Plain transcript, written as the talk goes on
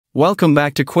Welcome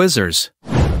back to Quizerz.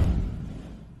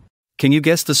 Can you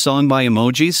guess the song by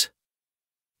Emojis?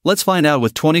 Let's find out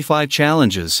with 25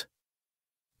 challenges.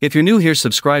 If you're new here,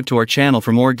 subscribe to our channel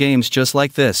for more games just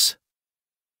like this.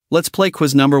 Let's play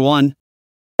quiz number 1.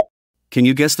 Can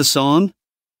you guess the song?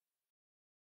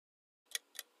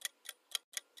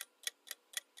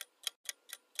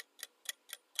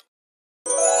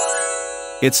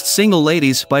 It's Single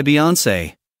Ladies by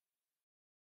Beyonce.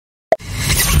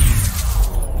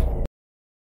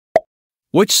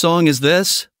 Which song is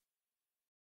this?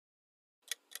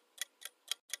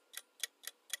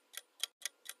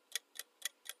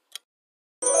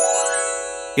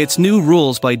 It's New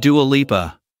Rules by Dua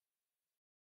Lipa.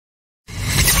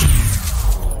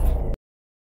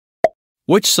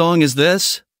 Which song is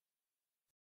this?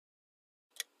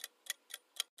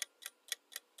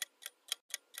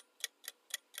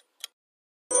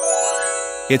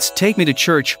 It's Take Me to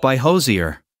Church by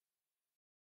Hozier.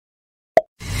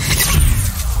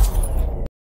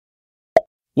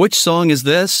 Which song is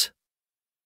this?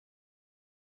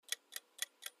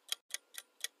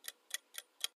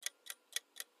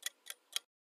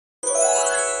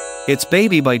 It's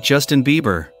Baby by Justin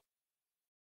Bieber.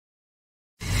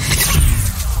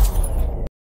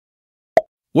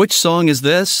 Which song is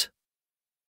this?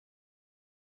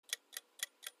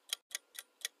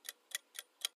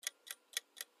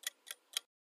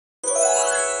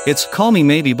 It's Call Me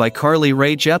Maybe by Carly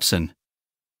Rae Jepsen.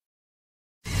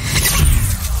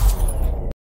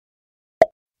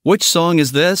 Which song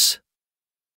is this?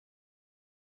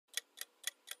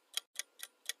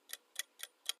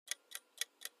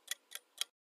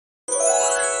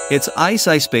 It's Ice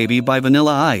Ice Baby by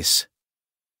Vanilla Ice.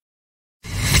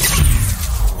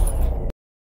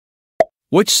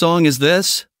 Which song is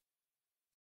this?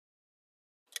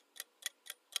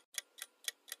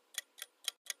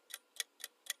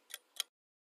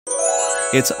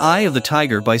 It's Eye of the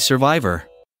Tiger by Survivor.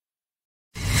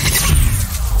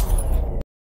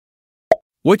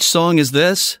 Which song is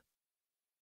this?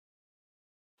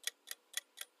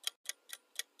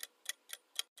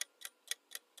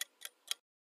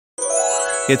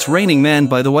 It's Raining Man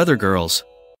by the Weather Girls.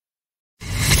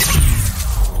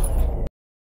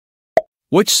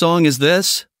 Which song is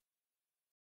this?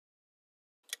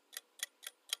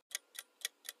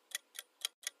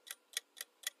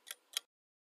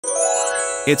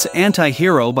 It's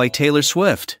Anti-Hero by Taylor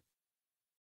Swift.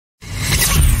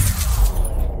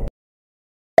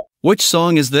 Which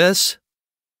song is this?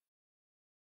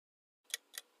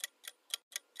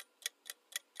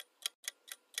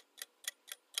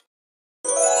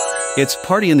 It's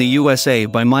Party in the USA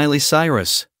by Miley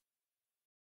Cyrus.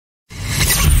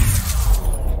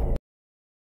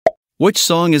 Which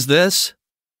song is this?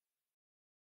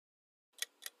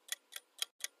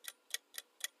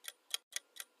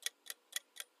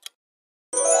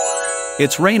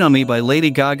 It's Rain on Me by Lady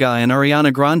Gaga and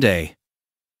Ariana Grande.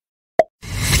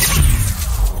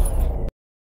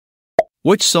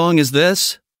 Which song is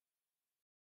this?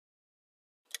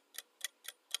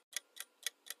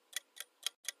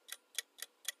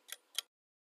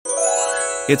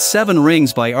 It's Seven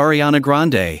Rings by Ariana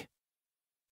Grande.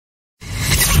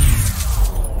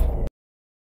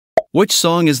 Which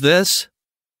song is this?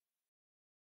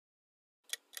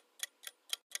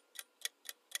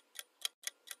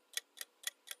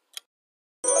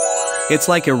 It's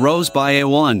Like a Rose by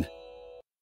A1.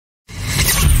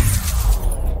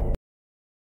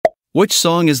 Which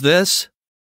song is this?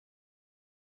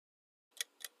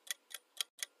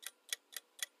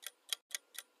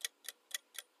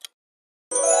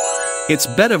 It's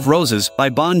Bed of Roses by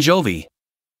Bon Jovi.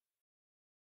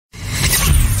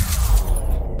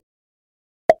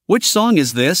 Which song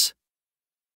is this?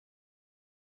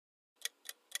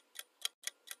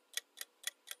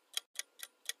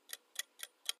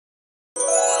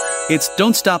 It's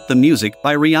Don't Stop the Music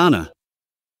by Rihanna.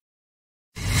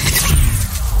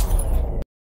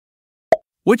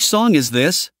 Which song is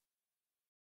this?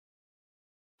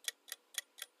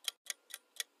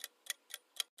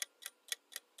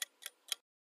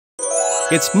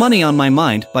 It's Money on My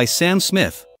Mind by Sam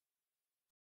Smith.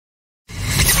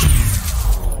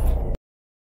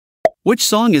 Which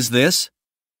song is this?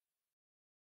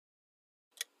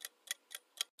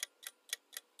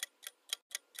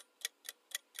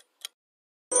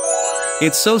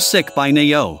 It's So Sick by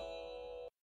Nayo.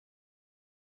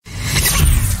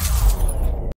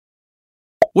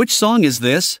 Which song is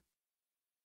this?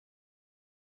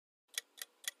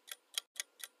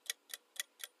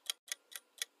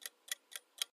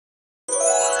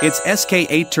 It's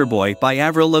SK8 Turboy by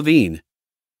Avril Lavigne.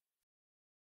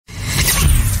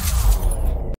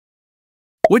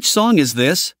 Which song is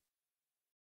this?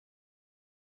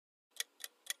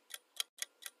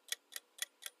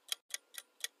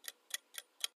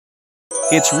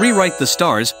 It's Rewrite the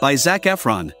Stars by Zac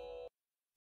Efron.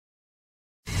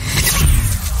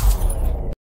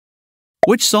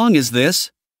 Which song is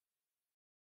this?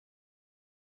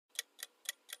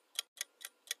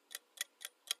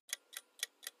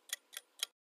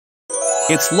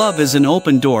 It's Love is an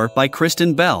Open Door by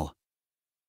Kristen Bell.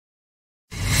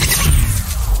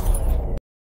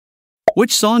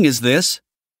 Which song is this?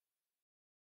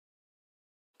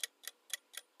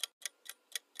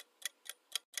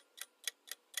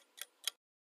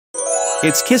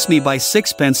 It's Kiss Me by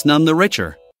Sixpence None the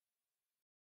Richer.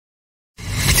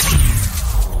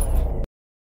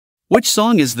 Which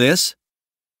song is this?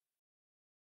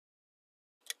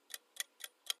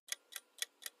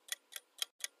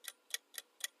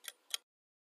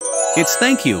 It's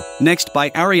Thank You, Next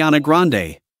by Ariana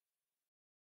Grande.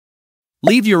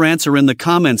 Leave your answer in the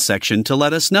comments section to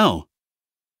let us know.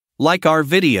 Like our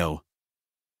video.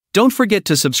 Don't forget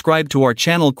to subscribe to our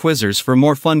channel Quizerz for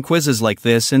more fun quizzes like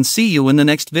this, and see you in the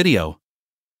next video.